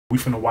We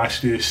finna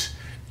watch this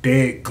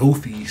dead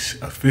Goofies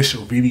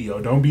official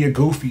video. Don't be a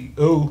goofy.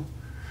 Ooh.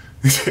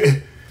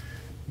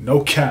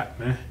 No cap,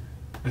 man.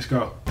 Let's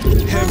go.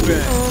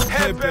 Headband,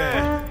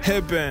 headband,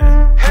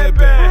 headband,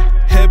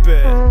 headband,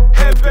 headband,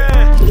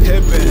 headband,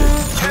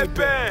 headband,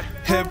 headband,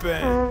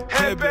 headband,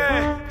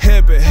 headband,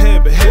 headband,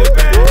 headband,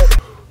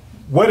 headband.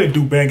 What it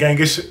do, band gang?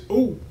 It's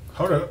ooh,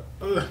 hold up.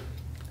 Let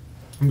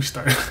me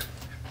start.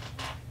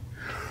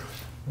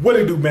 What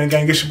it do, band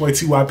gang? It's your boy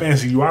T.Y.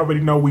 Bandz. You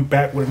already know we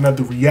back with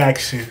another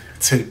reaction.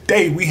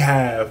 Today we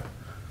have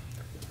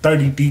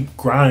 30 Deep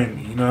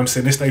Grimeyy. You know what I'm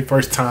saying? This their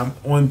first time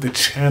on the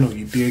channel,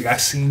 you dig? I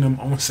seen them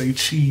on Say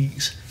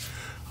Cheese.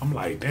 I'm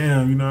like,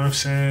 damn, you know what I'm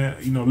saying?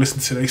 You know, listen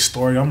to their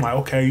story. I'm like,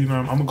 okay, you know,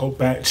 I'm gonna go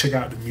back, check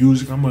out the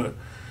music. I'm gonna,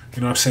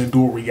 you know what I'm saying,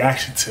 do a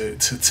reaction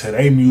to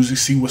their music,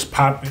 see what's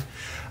popping.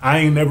 I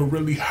ain't never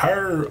really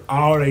heard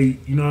all they,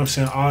 you know what I'm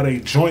saying, all they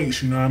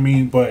joints, you know what I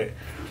mean? But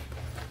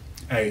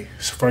hey,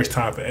 it's the first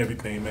time for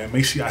everything, man.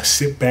 Make sure y'all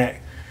sit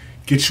back,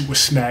 get you a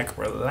snack,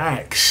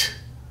 relax.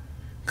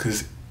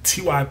 Cause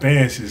T.Y.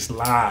 Bandz is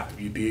live,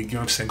 you dig? You know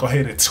what I'm saying? Go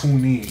ahead and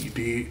tune in, you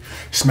dig?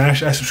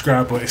 Smash that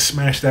subscribe button,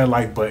 smash that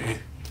like button.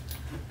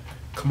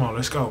 Come on,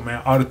 let's go,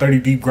 man. All the 30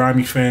 Deep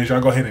Grimeyy fans, y'all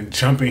go ahead and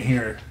jump in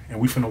here and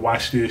we finna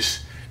watch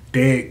this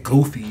dead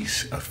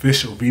Goofies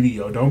official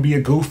video. Don't be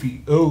a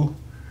goofy. Ooh.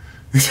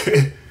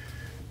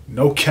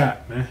 No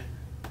cap, man.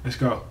 Let's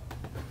go.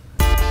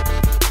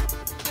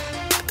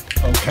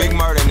 Okay. Big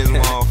murder in this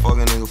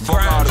motherfucker, nigga.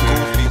 Fuck all the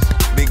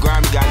Goofies. Big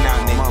Grimeyy got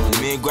now,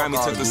 nigga. Me and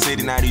Grimeyy took the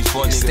city, now these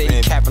four niggas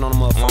steady capping on the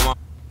motherfucker.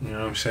 You know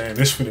what I'm saying?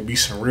 This finna be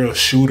some real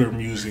shooter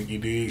music, you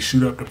dig?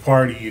 Shoot up the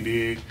party, you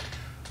dig?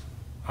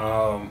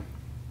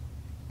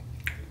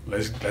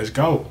 Let's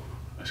go.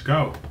 Let's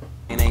go.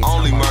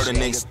 Only murder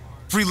niggas.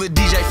 Free little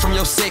DJ from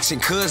your section,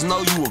 cuz know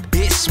you a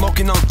bitch.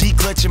 Smoking on D,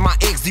 clutching my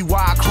XDY,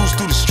 I cruise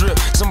through the strip.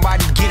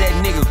 Somebody get that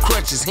nigga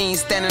crutches, he ain't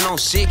standing on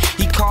shit.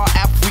 He called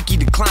out Freaky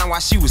decline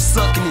while she was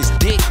sucking his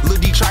dick. Lil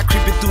D tried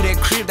creeping through that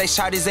crib, they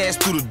shot his ass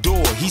through the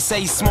door. He say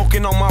he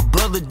smoking on my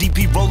brother,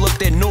 DP roll up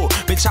that north.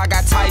 Bitch, I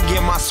got Tiger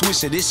in my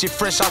swisher, this shit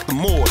fresh out the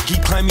morgue. He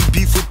claim he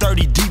beef with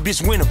 30 D,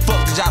 bitch, when the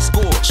fuck did y'all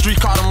score? Street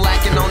caught him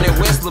lacking on that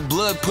Westler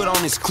blood, put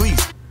on his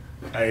cleats.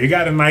 Hey, it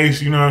got a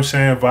nice, you know what I'm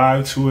saying,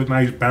 vibe to it,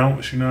 nice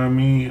bounce, you know what I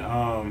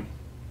mean?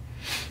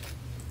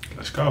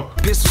 Let's go.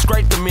 Pistol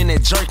scraped him in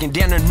that jerkin,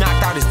 down there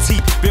knocked out his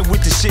teeth. Been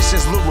with the shit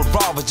since Lil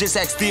Revolver, just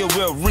act still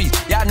real Reese.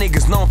 Y'all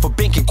niggas known for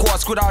banking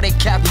quartz, quit all that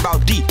capping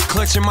about D.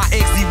 Clutching my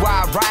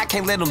XDY ride,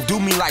 can't let them do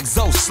me like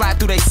Zoe. Slide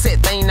through they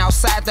set, they ain't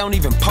outside, they don't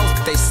even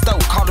post it, they stole.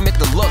 Caught them at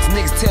the Lux,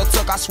 niggas tell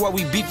Tuck, I swear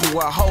we beefing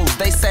with hoes.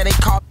 They say they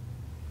call.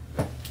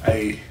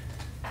 Hey.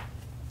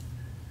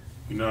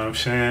 You know what I'm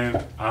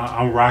saying?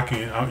 I'm rocking.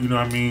 You know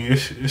what I mean?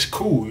 It's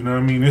cool. You know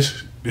what I mean?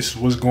 This is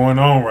what's going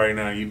on right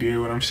now. You dig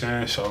what I'm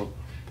saying? So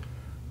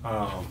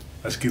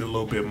let's get a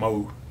little bit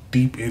more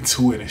deep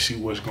into it and see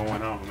what's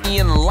going on, man.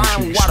 In the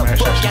line, why the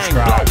fuck gang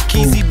blow?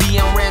 Keezy B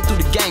ran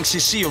through the gang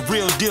shit, she a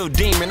real deal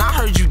demon. I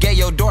heard you gave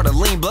your daughter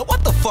lean blood.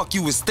 What the fuck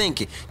you was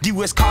thinking? D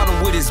West caught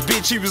him with his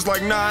bitch, he was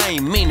like, nah, I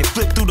ain't mean it.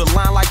 Flipped through the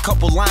line like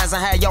couple lines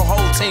and had your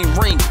whole team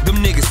ring. Them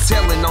niggas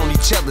telling on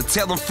each other,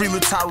 tell them free Lil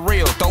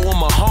Tyrell. Throw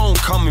him a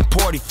homecoming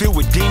party filled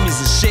with demons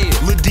and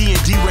shit. Lil D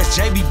and D West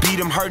JB beat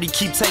him, heard he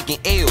keep taking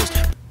L's.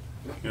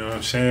 You know what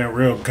I'm saying?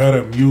 Real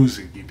gutter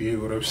music, you dig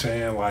what I'm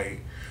saying?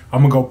 Like,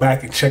 I'm gonna go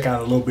back and check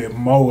out a little bit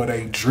more of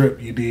they drip,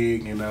 you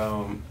dig,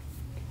 and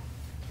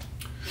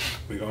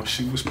we gonna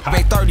see what's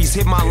poppin'. 30s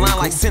hit my line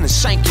like send a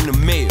shank in the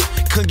mail.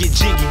 Couldn't get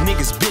jiggy,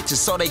 niggas bitches,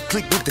 so they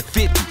click with the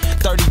 50.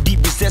 30 deep,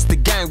 bitch, that's the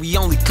gang, we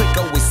only click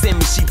over send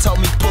me. She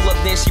told me pull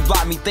up, then she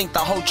blocked me, think the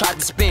hoe tried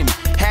to spin me.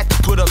 Had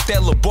to put up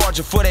that little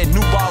barger for that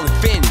new ball and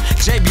Fendi.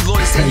 JB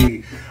Lloyd said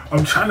hey,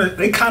 I'm trying to,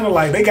 they kind of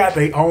like, they got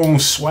their own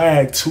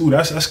swag too.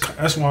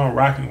 That's why I'm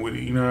rocking with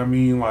it, you know what I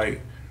mean?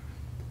 Like,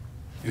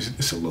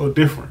 it's a little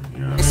different, you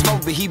know what I mean?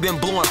 Smoke, but he been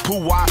blowing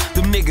poo-wah.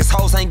 Them niggas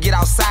hoes ain't get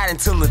outside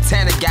until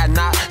Lieutenant got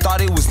knocked.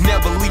 Thought it was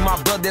never leave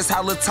my brother, that's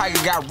how Lil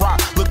Tiger got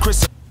rocked. Lil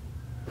Chris.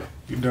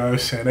 You know what I'm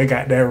saying? They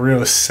got that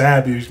real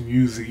savage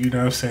music, you know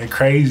what I'm saying?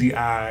 Crazy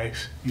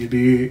eyes, you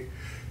dig?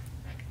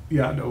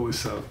 Y'all know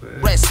what's up,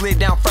 man. Red slid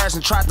down first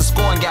and tried to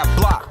score and got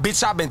blocked.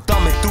 Bitch, I been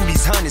thumbing through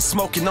these hundreds,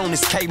 smoking on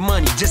this K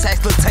money. Just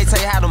ask Lil Tay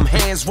Tay how them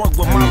hands work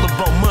with my little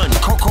bro money.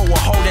 Coco will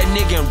hold that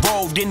nigga and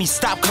roll, then he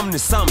stop coming to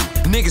summon.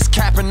 Niggas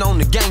capping on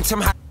the gang, tell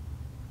me how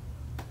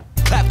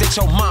clapped at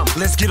your mom.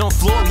 Let's get on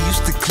floor, we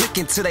used to click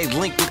until they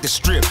link with the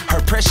strip.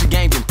 Her pressure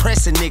game been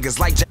pressing niggas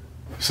like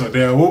so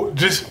then, well,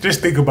 just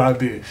think about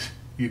this,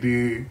 you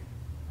dig?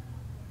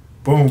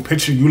 Boom,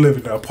 picture you live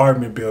in the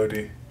apartment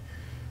building.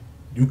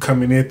 You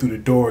coming in through the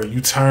door,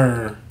 you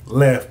turn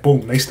left,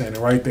 boom, they standing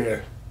right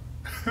there.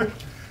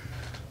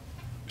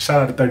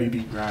 Shout out to 30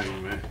 Deep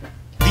Grimeyy, man.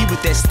 Be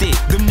with that stick,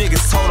 them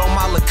niggas told on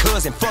my little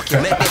cousin, fuck you,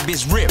 let that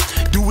bitch rip.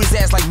 Do his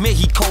ass like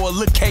Mexico, a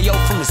little KO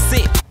from the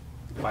sick.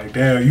 Like,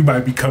 damn, you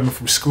might be coming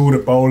from school to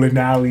bowling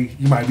alley,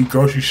 you might be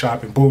grocery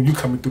shopping, boom, you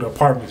coming through the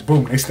apartments,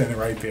 boom, they standing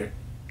right there.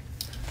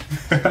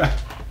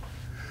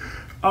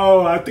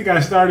 Oh, I think I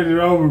started it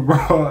over, bro.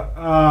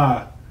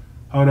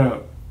 Hold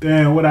up.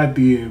 Damn, what I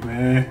did,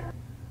 man.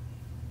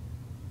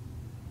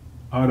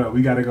 Hold up,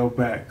 we gotta go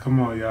back. Come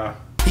on, y'all.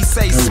 He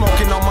say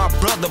smoking on my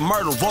brother,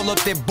 murder, roll up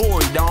that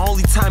boy. The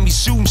only time he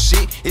shooting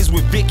shit is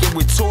with Vic and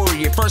with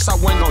Tory. At first I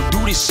wasn't gonna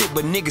do this shit,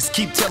 but niggas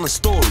keep telling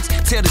stories.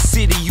 Tell the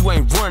city you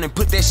ain't running,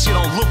 put that shit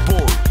on look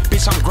board.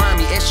 Bitch, I'm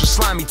grimy, extra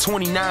slimy,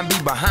 29 be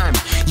behind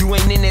me. You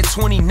ain't in that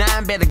 29,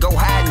 better go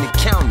hide in the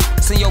county.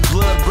 Send your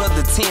blood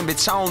brother 10,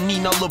 bitch, I don't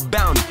need no little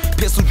bounty.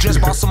 Pistol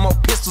just bought some more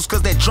pistols,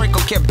 cause that Draco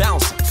kept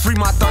bouncing. Free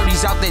my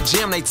 30s out that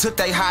jam, they took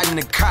they hide in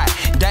the cot.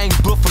 They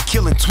ain't booked for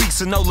killing tweaks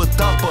and no little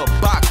thump up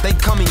box. They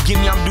come and give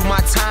me, I'm do my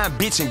time,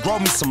 bitch, and grow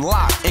me some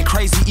lot. And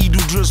crazy do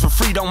drills for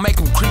free, don't make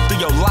them creep through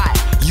your lot.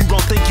 You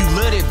gon' think you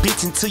love that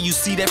bitch until you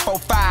see that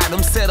 4-5.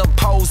 Them set up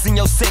poles in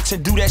your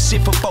section, do that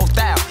shit for 4,000.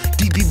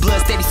 DB blood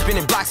steady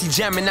spinning blocks, he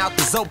jamming out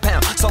the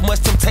Zopound. So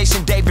much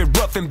temptation, David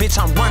Ruffin, bitch,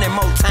 I'm running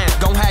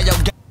Motown. Gon' have your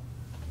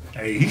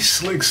Hey, he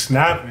slick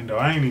snapping though.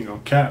 I ain't even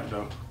gonna cap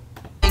though.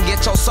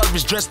 Get your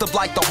service dressed up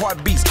like the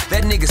heartbeats.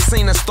 That nigga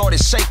seen us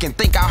started shaking,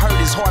 think I heard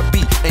his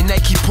heartbeat. And they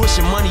keep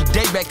pushing money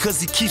day back cause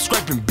he keep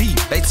scraping beat.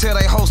 They tell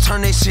they hoes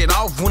turn that shit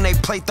off when they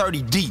play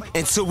 30 deep.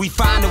 Until we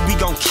find it, we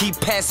gon' keep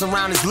passing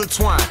around his little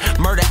twine.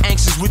 Murder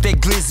anxious with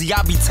that glizzy,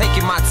 I be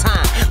taking my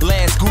time.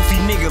 Last goofy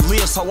nigga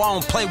live, so I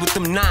don't play with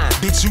them 9.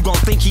 Bitch, you gon'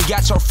 think he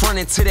got your front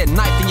into that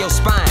knife in your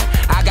spine.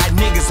 I got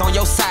niggas on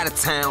your side of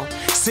town.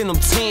 Send them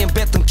 10,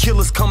 bet them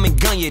killers come and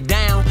gun you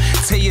down.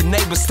 Tell your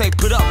neighbors stay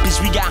put up, bitch,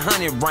 we got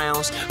 100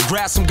 rounds.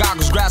 Grab some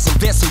goggles, grab some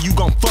vests, so you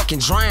gon' fucking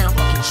drown.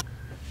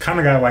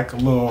 Kinda got like a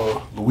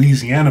little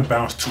Louisiana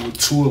bounce to it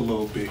too a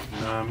little bit,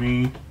 you know what I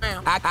mean?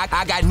 I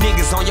got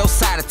niggas on your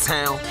side of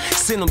town.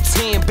 Send them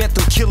 10, bet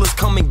them killers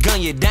come and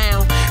gun you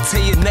down.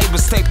 Tell your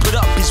neighbors stay put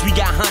up, bitch, we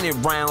got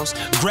 100 rounds.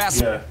 Grab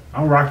some. Yeah,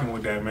 I'm rocking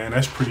with that, man.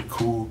 That's pretty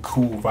cool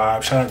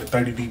vibe. Shout out to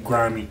 30 Deep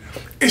Grimeyy.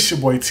 It's your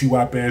boy TY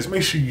Bandz.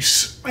 Make sure you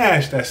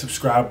smash that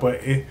subscribe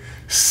button.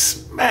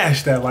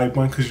 Smash that like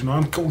button, cause you know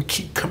I'm gonna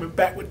keep coming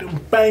back with them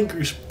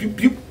bangers. Boop,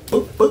 boop,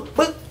 boop, boop,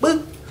 boop,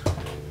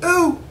 boop.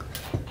 Ooh.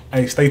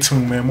 Hey, stay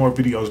tuned, man. More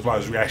videos,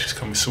 vlogs, reactions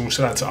coming soon.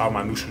 Shout out to all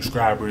my new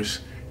subscribers.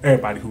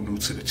 Everybody who new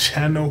to the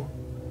channel.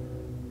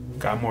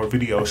 Got more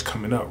videos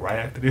coming up right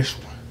after this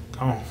one. Go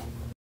on.